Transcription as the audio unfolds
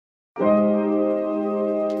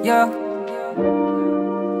Yeah.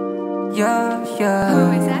 Yeah, yeah.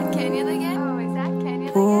 Oh, is that Canyon again? Oh, is that Canyon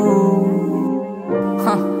again? Ooh.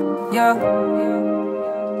 Huh. Yeah.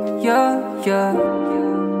 Yeah, yeah.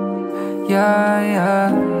 Yeah, yeah.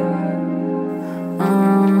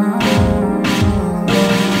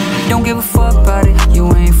 Don't give a fuck about it.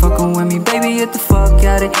 You ain't fucking with me, baby, get the fuck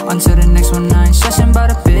at it. Until the next one, I ain't stressing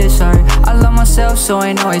about a bitch, sorry. I love myself, so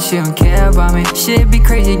ain't no way she don't care about me. Shit be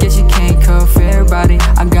crazy, guess you can't cut for everybody.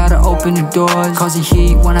 I gotta open the doors, causing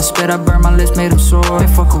heat. When I spit, I burn my lips, made them sore. Man,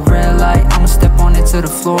 fuck a red light, I'ma step on it to the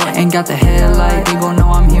floor. Ain't got the headlight, they gon' know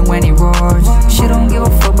I'm here when he roars. She don't give a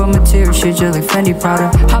fuck about material shit, just like Fendi, Prada.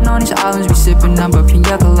 Hoppin' on these islands, we sippin' number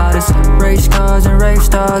Piña Coladas. Race cars and rave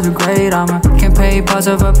stars with great armor. Can't pay pause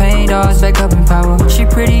of her pain dogs, back up in power. She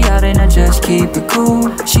pretty out and I just keep it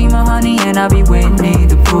cool. She my honey and I be Winnie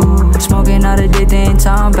the Pooh. Smokin out addicting,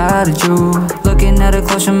 talking about a Juul. Looking at her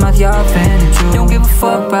close, your mouth, y'all Fendi. Don't give a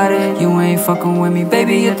fuck about it. You ain't fucking with me,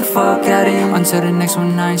 baby, get the fuck at it. Until the next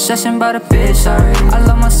one, I ain't stressing about a bitch, sorry. I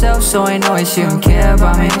love myself, so ain't no way she don't care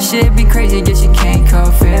about me. Shit be crazy, guess you can't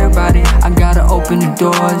cut for everybody. I gotta open the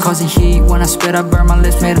doors, causing heat. When I spit, I burn my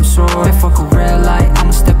lips, made them sore. Man, fuck a red light,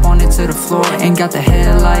 I'ma step on it to the floor. Ain't got the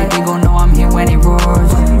headlight, they gon' know I'm here when he roars.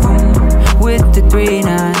 With the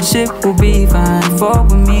 3-9, shit will be fine. Fuck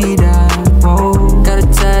with me, die. Whoa, gotta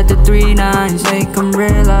tag the 3-9s, make them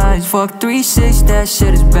realize. Fuck 3-6, that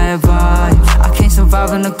shit is bad vibes. I can't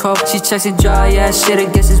survive in the cold. She texting dry, yeah, shit,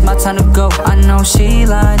 I guess it's my time to go. I know she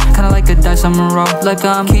lying, kinda like a dice, I'ma roll. Like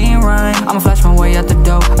I'm King Ryan, I'ma flash my way out the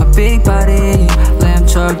door. A big body, lamb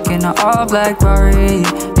truck in an all black Rari.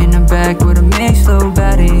 In the back with a mixed little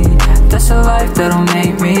baddie. That's a life that'll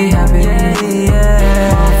make me happy,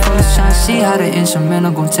 yeah. Motherfuckers tryna see how the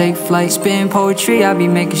instrumental gon' take flight. Spitting poetry, I be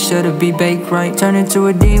making sure to be baked right. Turn into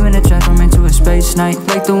a demon and transform into a space knight.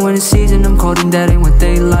 Like the winter season, I'm cold and that ain't what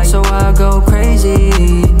they like. So I go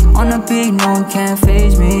crazy on the beat, no one can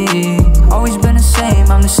faze me. Always been the same,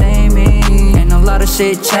 I'm the same me. Ain't a lot of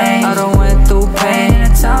shit changed, I done went through pain.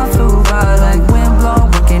 And time flew by like wind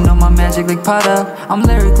blown. Working on my magic like Prada. I'm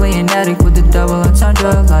lyrically an addict with the double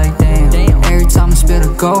entendre. Like damn. Every time I spit a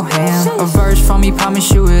go ham. A verse from me,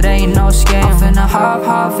 promise you it ain't no scam. I'm finna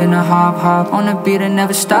hop, finna hop on the beat and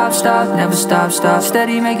never stop, never stop.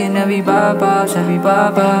 Steady making every bob, every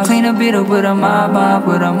bob. Clean the beat up with a mob,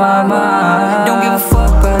 with a mob. Don't give a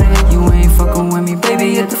fuck about it. You ain't fucking with me,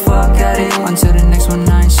 baby, get the fuck at it. Until the next one,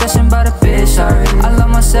 I ain't stressing about a bitch, sorry. I love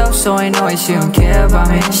myself, so ain't no way she don't care about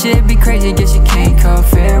me. Shit be crazy, guess you can't cut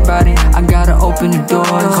for everybody. I gotta open the doors,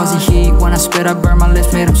 causing heat. When I spit, I burn my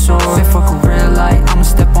lips, made them sore. Man, fuck a red light, I'ma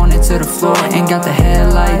step on it to the floor. Ain't got the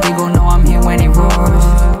headlight, they gon' know I'm here when he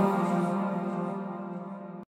roars.